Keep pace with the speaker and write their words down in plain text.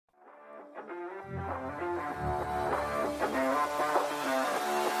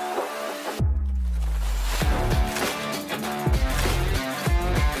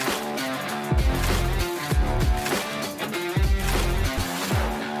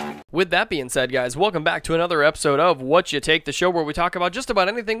With that being said, guys, welcome back to another episode of What You Take, the show where we talk about just about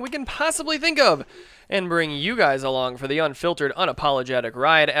anything we can possibly think of and bring you guys along for the unfiltered, unapologetic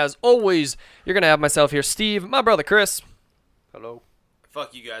ride. As always, you're going to have myself here, Steve, my brother Chris. Hello.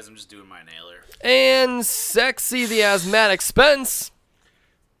 Fuck you guys, I'm just doing my nailer. And Sexy the Asthmatic Spence.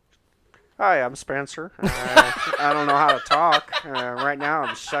 Hi, I'm Spencer. I don't know how to talk. Right now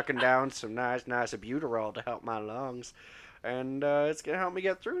I'm sucking down some nice albuterol to help my lungs. And it's going to help me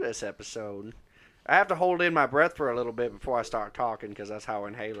get through this episode. I have to hold in my breath for a little bit before I start talking because that's how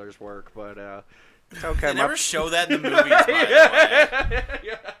inhalers work. But it's okay. They never show that in the movies, by the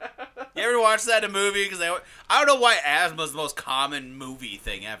way. You ever watch that in a movie? Because I don't know why asthma is the most common movie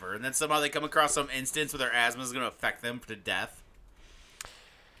thing ever. And then somehow they come across some instance where their asthma is going to affect them to death.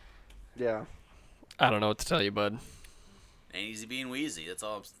 Yeah. I don't know what to tell you, bud. Ain't easy being wheezy. That's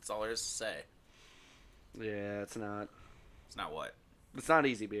all there is to say. Yeah, it's not. It's not what? It's not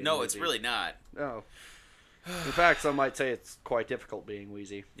easy being No, wheezy. it's really not. No. In fact, some might say it's quite difficult being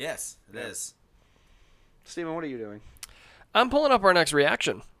wheezy. Yes, it is. Steven, what are you doing? I'm pulling up our next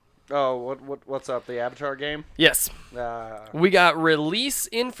reaction. Oh, what's up? The Avatar game? Yes. Uh, We got release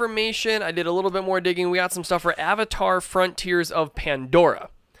information. I did a little bit more digging. We got some stuff for Avatar Frontiers of Pandora.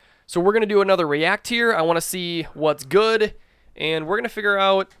 So we're going to do another react here. I want to see what's good, and we're going to figure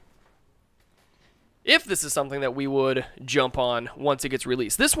out if this is something that we would jump on once it gets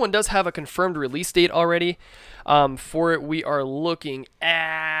released. This one does have a confirmed release date already. For it, we are looking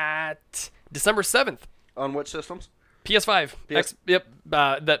at December 7th. on which systems? PS5. Yep.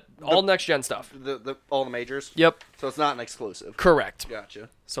 All next-gen stuff. All the majors? Yep. So it's not an exclusive. Correct. Gotcha.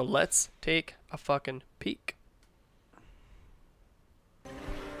 So let's take a fucking peek.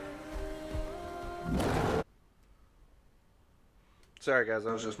 Sorry, guys.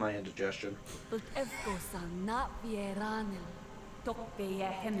 That was just my indigestion.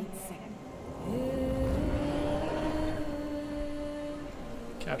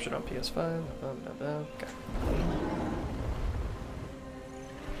 Captured on PS5. Okay.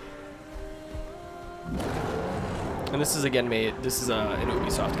 And this is again made. This is an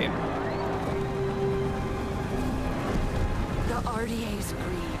Ubisoft game. The RDA's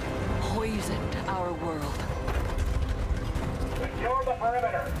greed poisoned our world. Secure the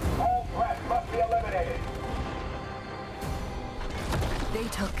perimeter. All threats must be eliminated. They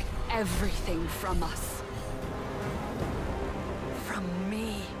took everything from us. From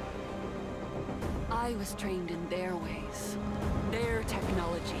me. I was trained in their ways, their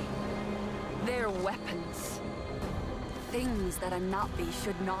technology, their weapons. Things that a Navi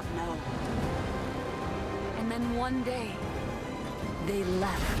should not know. And then one day, they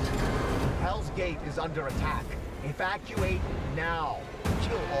left. Hell's Gate is under attack. Evacuate now.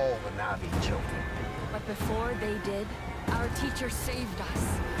 Kill all the Navi children. But before they did, our teacher saved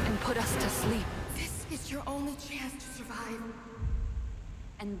us and put us to sleep. This is your only chance to survive.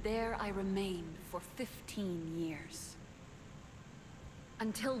 And there I remained for 15 years.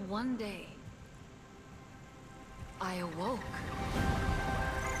 Until one day, I awoke.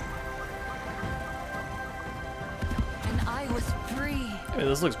 And I was free. I mean,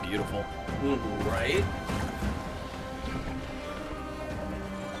 this looks beautiful. Right?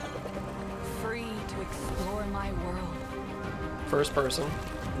 Free to explore my world. First person.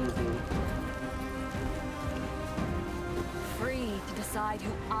 Free to decide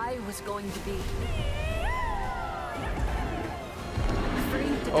who I was going to be.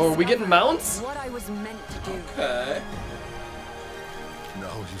 Free to Oh, are we getting discover mounts? What I was meant to do. Okay.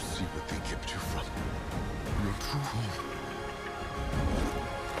 Now you see what they kept you from. Your true home.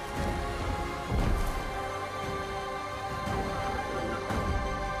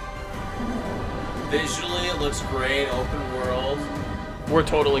 Visually, it looks great. Open world. We're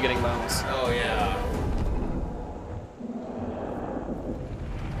totally getting mounts. Oh, yeah.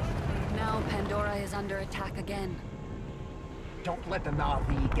 Now Pandora is under attack again. Don't let the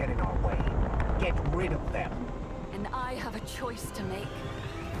Navi get in our way. Get rid of them. And I have a choice to make.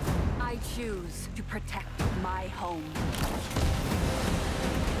 I choose to protect my home.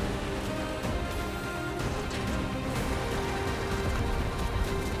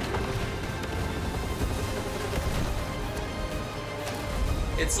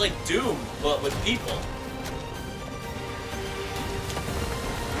 It's like Doom, but with people.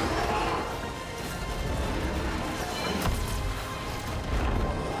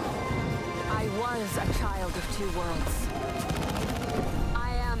 I was a child of two worlds.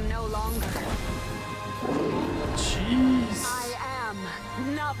 I am no longer.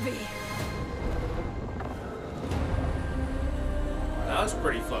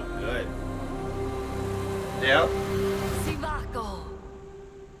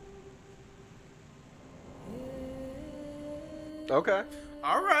 Okay.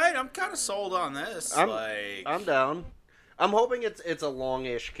 All right, I'm kind of sold on this. I'm down. I'm hoping it's a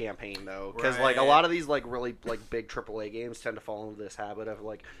longish campaign though, because like a Right. lot of these like really like big AAA games tend to fall into this habit of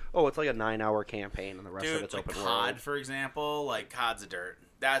like, oh, it's like a 9-hour campaign and the rest of Dude, it's like open COD, world. for example, like COD's a dirt.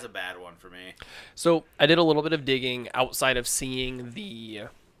 That's a bad one for me. So I did a little bit of digging outside of seeing the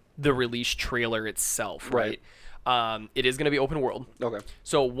release trailer itself, right? It is going to be open world. Okay.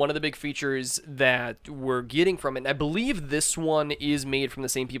 So one of the big features that we're getting from it, and I believe this one is made from the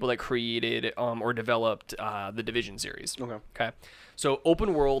same people that created or developed the Division series. Okay. So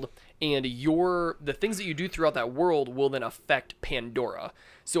open world, and the things that you do throughout that world will then affect Pandora.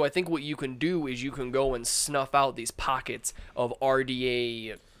 So I think what you can do is you can go and snuff out these pockets of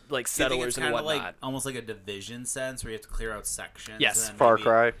RDA like settlers and whatnot. Like, almost like a Division sense where you have to clear out sections. Yes. And then Far maybe-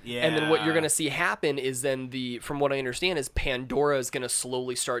 Cry. Yeah. And then what you're going to see happen is then from what I understand is Pandora is going to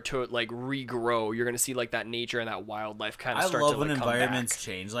slowly start to like regrow. You're going to see like that nature and that wildlife kind of I start love to when like, come environments back.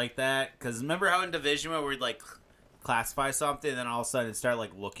 change like that. Because remember how in Division where we'd like classify something and then all of a sudden it start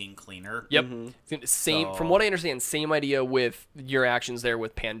like looking cleaner? Yep. Same. From what I understand, same idea with your actions there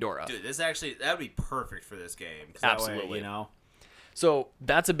with Pandora. Dude, this actually, that would be perfect for this game. 'cause Absolutely. That way, you know? So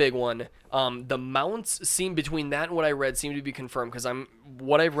that's a big one. The mounts seem between that and what I read seem to be confirmed because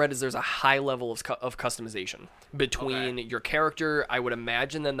what I've read is there's a high level of customization between your character, I would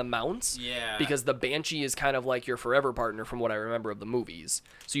imagine, then the mounts. Yeah. Because the Banshee is kind of like your forever partner from what I remember of the movies.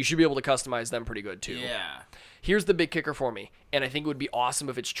 So you should be able to customize them pretty good too. Yeah. Here's the big kicker for me, and I think it would be awesome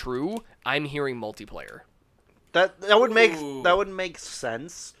if it's true. I'm hearing multiplayer. That would Ooh. make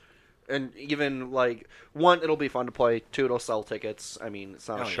sense. And even like one, it'll be fun to play. Two, it'll sell tickets. I mean, it's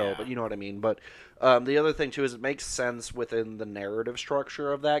not a show, yeah. but you know what I mean. But the other thing too is it makes sense within the narrative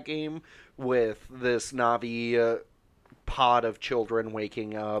structure of that game with this Na'vi pod of children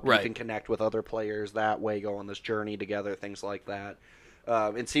waking up. Right. You can connect with other players that way, go on this journey together, things like that.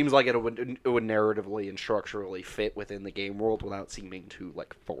 It seems like it would narratively and structurally fit within the game world without seeming too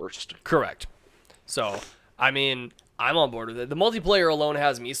like forced. Correct. So, I mean, I'm on board with it. The multiplayer alone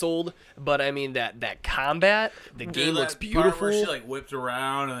has me sold, but I mean that combat, the game looks That part beautiful. Where she like whipped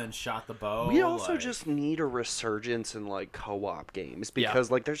around and then shot the bow. We also like- just need a resurgence in like co-op games because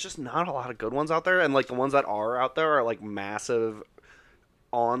like there's just not a lot of good ones out there, and like the ones that are out there are like massive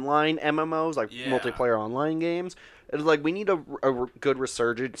online MMOs, like multiplayer online games. It's like we need a good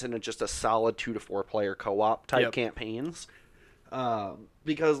resurgence and just a solid 2 to 4 player co-op type campaigns.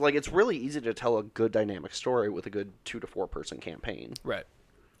 Because like it's really easy to tell a good dynamic story with a good 2 to 4 person campaign. Right.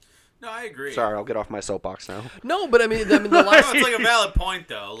 No, I agree. Sorry, I'll get off my soapbox now. No, but I mean the No, last it's like a valid point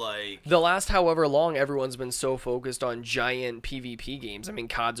though. Like the last however long everyone's been so focused on giant PvP games. I mean,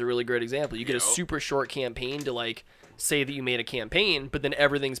 COD's a really great example. You get a super short campaign to like say that you made a campaign, but then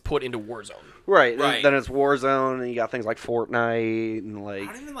everything's put into Warzone. Right. Right. And then it's Warzone, and you got things like Fortnite and I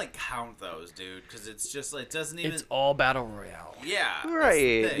like. don't even like count those, dude, because it's just like it doesn't even. It's all battle royale. Yeah. that's the Right,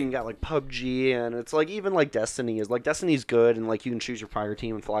 thing. and you got like PUBG, and it's like even like Destiny is like Destiny's good, and like you can choose your fire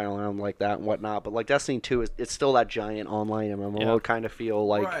team and fly around like that and whatnot. But like Destiny 2 is it's still that giant online MMO kind of feel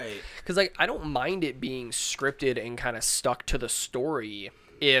like. Right. Because like I don't mind it being scripted and kind of stuck to the story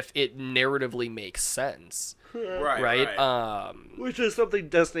if it narratively makes sense. Right. Which is something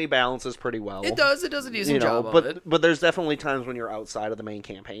Destiny balances pretty well. It does a decent You know, job of but it. but there's definitely times when you're outside of the main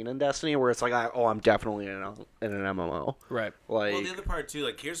campaign in Destiny where it's like, I'm definitely in an MMO. Right. Like, Well, the other part too,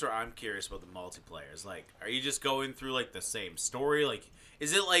 like here's where I'm curious about the multiplayers. Like, are you just going through like the same story? Like,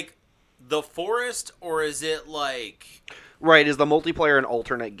 is it like the forest or is it like? right, is the multiplayer an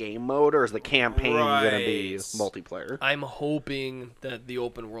alternate game mode, or is the campaign gonna be Right. multiplayer? I'm hoping that the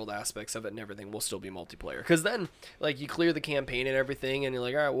open world aspects of it and everything will still be multiplayer. Because then, like, you clear the campaign and everything, and you're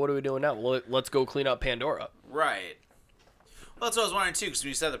like, all right, what are we doing now? Well, let's go clean up Pandora. Right. Well, that's what I was wondering too, because when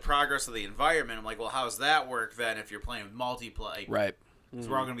you said the progress of the environment, I'm like, well, how does that work then if you're playing with multiplayer? Right. Because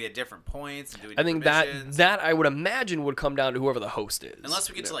we're all going to be at different points and doing I think different that missions. that I would imagine would come down to whoever the host is. Unless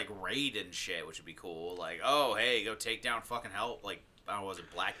we get to like raid and shit, which would be cool. Like, oh, hey, go take down fucking help. Like, I don't know, was it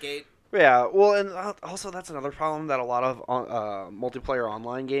Blackgate? Yeah, well, and also that's another problem that a lot of multiplayer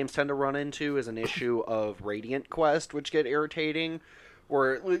online games tend to run into is an issue of Radiant Quest, which get irritating.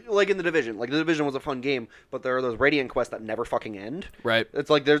 Or, like in The Division. Like, The Division was a fun game, but there are those Radiant quests that never fucking end. Right. It's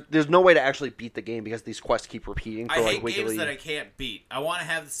like there's no way to actually beat the game because these quests keep repeating for I like hate weekly. games that I can't beat. I want to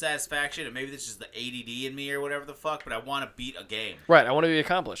have the satisfaction, and maybe this is the ADD in me or whatever the fuck, but I want to beat a game. Right. I want to be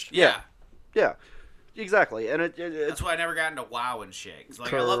accomplished. Yeah. Yeah, exactly. And it's That's why I never got into WoW and shit. 'Cause,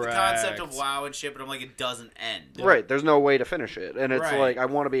 like, I love the concept of Correct. WoW and shit, but I'm like, it doesn't end. right. There's no way to finish it, and it's Right. like I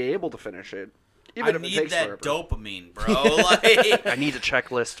want to be able to finish it, even I if it need takes that forever. dopamine, bro. Like, I need a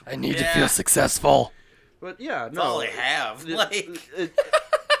checklist. I need to Yeah. feel successful. But yeah, That's no. all they have.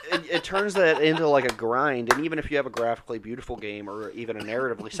 It turns that into like a grind, and even if you have a graphically beautiful game or even a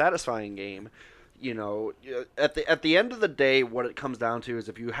narratively satisfying game, you know, at the end of the day, what it comes down to is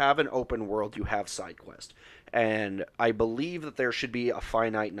if you have an open world, you have side quest. And I believe that there should be a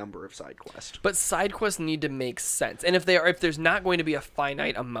finite number of side quests. But side quests need to make sense, and if there's not going to be a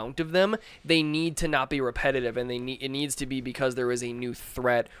finite amount of them, they need to not be repetitive, and it needs to be because there is a new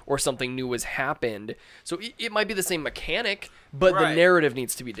threat or something new has happened. So it might be the same mechanic, but the narrative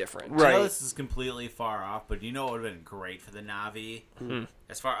needs to be different. Right. I know this is completely far off, but you know what would have been great for the Na'vi?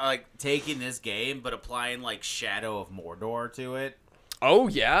 As far like taking this game, but applying like Shadow of Mordor to it. Oh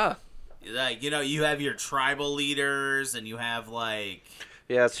yeah. Like, you know, you have your tribal leaders, and you have, like...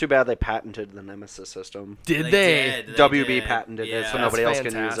 Yeah, it's too bad they patented the Nemesis system. Did they? WB patented it, so nobody else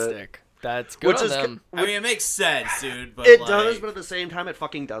can use it. That's good on them. I mean, it makes sense, dude, but it like, does, but at the same time, it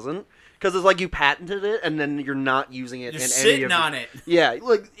fucking doesn't. Because it's like you patented it, and then you're not using it you're in sitting any of on it. Yeah,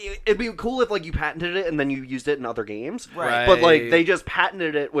 like, it'd be cool if, like, you patented it, and then you used it in other games. Right. But, like, they just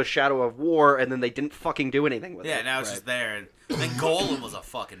patented it with Shadow of War, and then they didn't fucking do anything with it. Yeah, now it's just there. And then Golem was a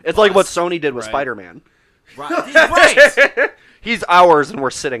fucking It's like what Sony did with Spider-Man. Right. He's ours, and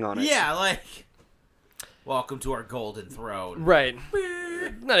we're sitting on it. Yeah, like... Welcome to our golden throne. Right.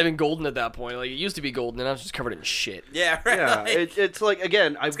 Not even golden at that point. Like, it used to be golden, and now it's just covered in shit. Yeah, right. Yeah, Like, it's like,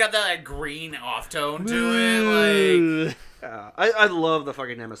 again... it's got that like, green off-tone to it, like... I love the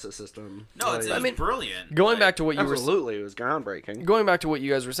fucking Nemesis system. No, it's brilliant. Going back to what you were... Absolutely, it was groundbreaking. Going back to what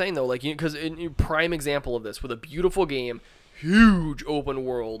you guys were saying, though, like, because prime example of this, with a beautiful game, huge open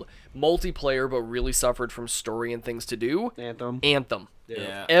world, multiplayer, but really suffered from story and things to do. Anthem.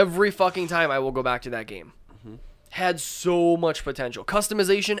 Yeah. Every fucking time I will go back to that game. Had so much potential.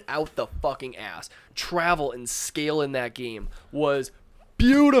 Customization out the fucking ass. Travel and scale in that game was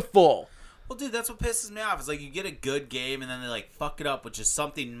beautiful. Well, dude, that's what pisses me off. It's like you get a good game and then they like fuck it up with just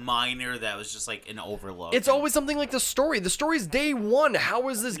something minor that was just like an overload. It's always something like the story. The story's day one. How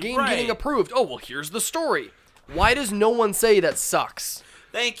is this game getting approved? Oh, well, here's the story. Why does no one say that sucks?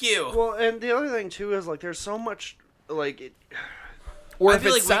 Thank you. Well, and the other thing too is like there's so much like. Or I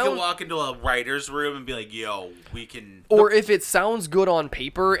feel like we could walk into a writer's room and be like, "Yo, we can." Or if it sounds good on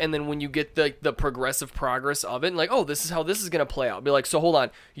paper, and then when you get the progressive progress of it, and like, oh, this is how this is gonna play out. Be like, so hold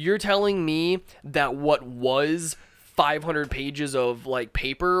on, you're telling me that what was 500 pages of like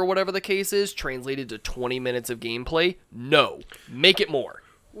paper or whatever the case is translated to 20 minutes of gameplay? No, make it more.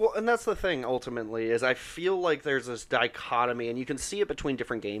 Well, and that's the thing, ultimately, is I feel like there's this dichotomy, and you can see it between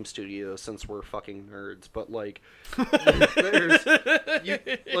different game studios since we're fucking nerds, but, like, you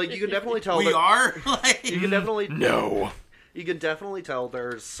can definitely tell... We are? You can definitely... No. You can definitely tell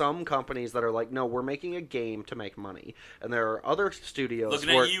there's some companies that are like, no, we're making a game to make money. And there are other studios...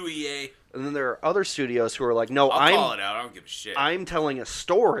 Looking at you, EA. And then there are other studios who are like, no, I'll call it out. I don't give a shit. I'm telling a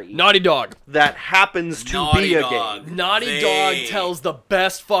story. Naughty Dog. That happens to be a game. Naughty Dog tells the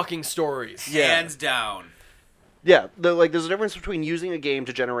best fucking stories. Hands down. Yeah, there's a difference between using a game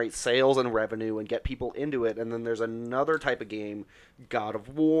to generate sales and revenue and get people into it, and then there's another type of game, God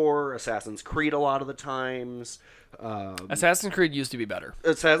of War, Assassin's Creed a lot of the times. Assassin's Creed used to be better.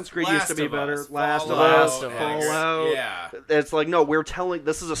 Assassin's Creed used to be better. Last of Us, Fallout. Yeah. It's like, no,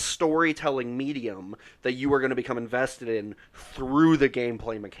 this is a storytelling medium that you are going to become invested in through the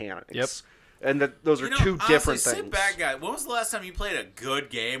gameplay mechanics. Yep. And those are two different things. Sit back, guy. When was the last time you played a good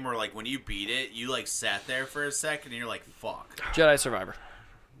game where, like, when you beat it, you, like, sat there for a second and you're like, fuck. Jedi Survivor.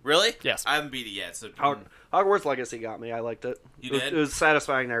 Really? Yes. I haven't beat it yet. So Hogwarts Legacy got me. I liked it. You did? It was a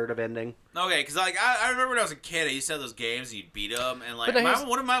satisfying narrative ending. Okay, because, like, I remember when I was a kid, I used to have those games and you'd beat them. And, like,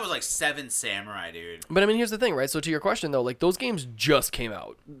 one of mine was, like, 7 Samurai, dude. But, I mean, here's the thing, right? So, to your question, though, like, those games just came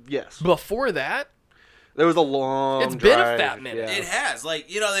out. Yes. Before that... There was a long It's been a fat minute. Yeah. It has.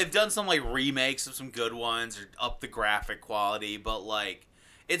 Like, you know, they've done some, like, remakes of some good ones or up the graphic quality, but, like,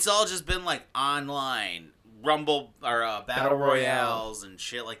 it's all just been, like, online, Rumble, or Battle Royales and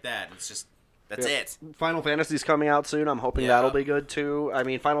shit like that. It's just, that's it. Final Fantasy's coming out soon. I'm hoping that'll be good, too. I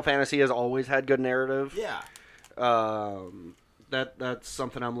mean, Final Fantasy has always had good narrative. Yeah. That's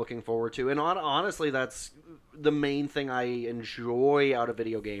something I'm looking forward to. And honestly, that's the main thing I enjoy out of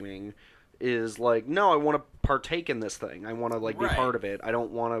video gaming is like, no, I want to partake in this thing. I want to like be part of it. I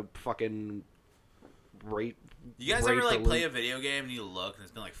don't want to fucking rate. You guys ever like play a video game and you look and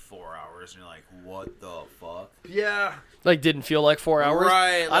it's been like 4 hours and you're like, what the fuck? Yeah. Like didn't feel like 4 hours.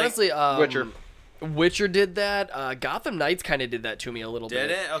 Right. Like, honestly, Witcher did that. Gotham Knights kind of did that to me a little bit. Did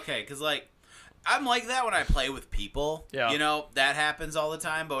it? Okay, because like I'm like that when I play with people. Yeah. You know, that happens all the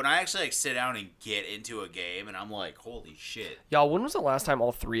time. But when I actually like sit down and get into a game, and I'm like, holy shit. Y'all, when was the last time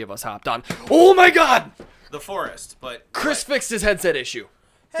all three of us hopped on? Oh my god! The Forest, but Chris fixed his headset issue.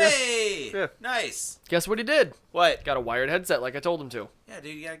 Hey, Yeah. nice. Guess what he did? What? Got a wired headset like I told him to. Yeah,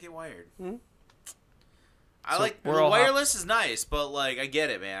 dude, you gotta get wired. Mhm. I So like we're the all wireless is nice, but like I get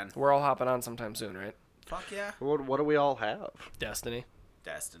it, man. We're all hopping on sometime soon, right? Fuck yeah, What do we all have? Destiny.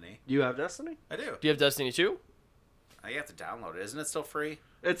 Destiny. You have Destiny? I do. Do you have Destiny 2? I have to download it. Isn't it still free?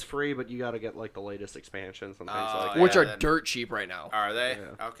 It's free, but you got to get like the latest expansions and things Oh, like yeah. that. Which are then- dirt cheap right now. Are they?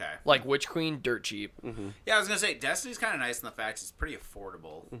 Yeah. Okay. Like Witch Queen, dirt cheap. Yeah, I was gonna say Destiny's kind of nice in the fact it's pretty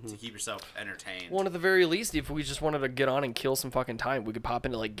affordable to keep yourself entertained. Well, at the very least, if we just wanted to get on and kill some fucking time, we could pop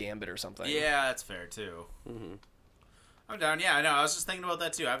into like Gambit or something. Yeah, that's fair too. I'm down. Yeah, I know. I was just thinking about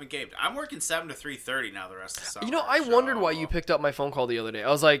that too. I haven't gamed. I'm working 7 to 3:30 now. The rest of the summer. You know, I wondered why you picked up my phone call the other day. I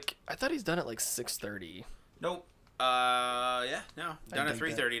was like, I thought he's done at like 6:30. Nope. Yeah, no. Done at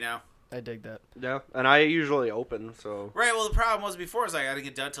dig 3:30 now. I dig that. Yeah, and I usually open, so Right. Well, the problem was before is I got to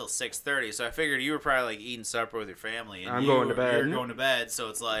get done till 6:30, so I figured you were probably like eating supper with your family, and I'm going to bed. You're going to bed, so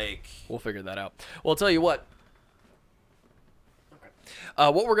it's like. We'll figure that out. Well, I'll tell you what.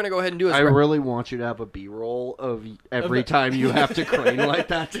 What we're gonna go ahead and do is I really want you to have a B-roll of every time you have to crane like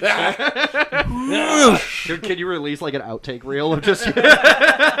that. Can you release like an outtake reel of just?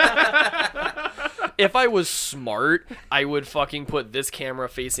 if I was smart, I would fucking put this camera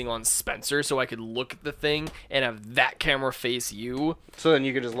facing on Spencer so I could look at the thing and have that camera face you. So then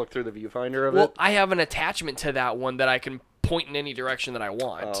you can just look through the viewfinder of Well, it. I have an attachment to that one that I can point in any direction that I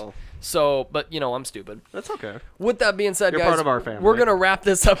want. Oh. So, but you know, I'm stupid. That's okay. With that being said, You're guys, part of our family. we're gonna wrap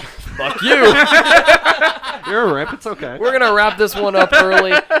this up. Fuck you. You're a rip. It's okay. We're gonna wrap this one up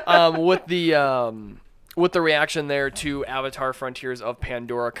early with the reaction there to Avatar: Frontiers of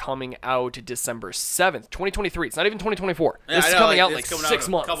Pandora coming out December 7th, 2023. It's not even 2024. Yeah, This I is know, coming out it's like coming 6 out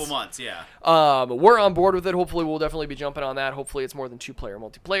in months. A couple months, yeah. We're on board with it. Hopefully, we'll definitely be jumping on that. Hopefully, it's more than 2-player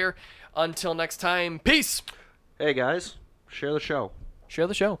multiplayer. Until next time, peace. Hey guys, share the show. Share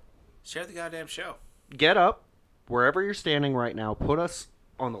the show. Share the goddamn show. Get up, wherever you're standing right now. Put us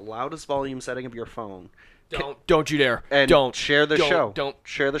on the loudest volume setting of your phone. Don't you dare. And Don't share the show. Don't.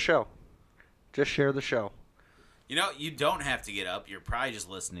 Share the show. Just share the show. You know, you don't have to get up. You're probably just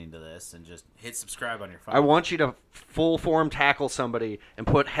listening to this and just hit subscribe on your phone. I want you to full form tackle somebody and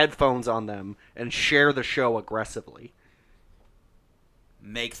put headphones on them and share the show aggressively.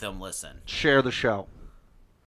 Make them listen. Share the show.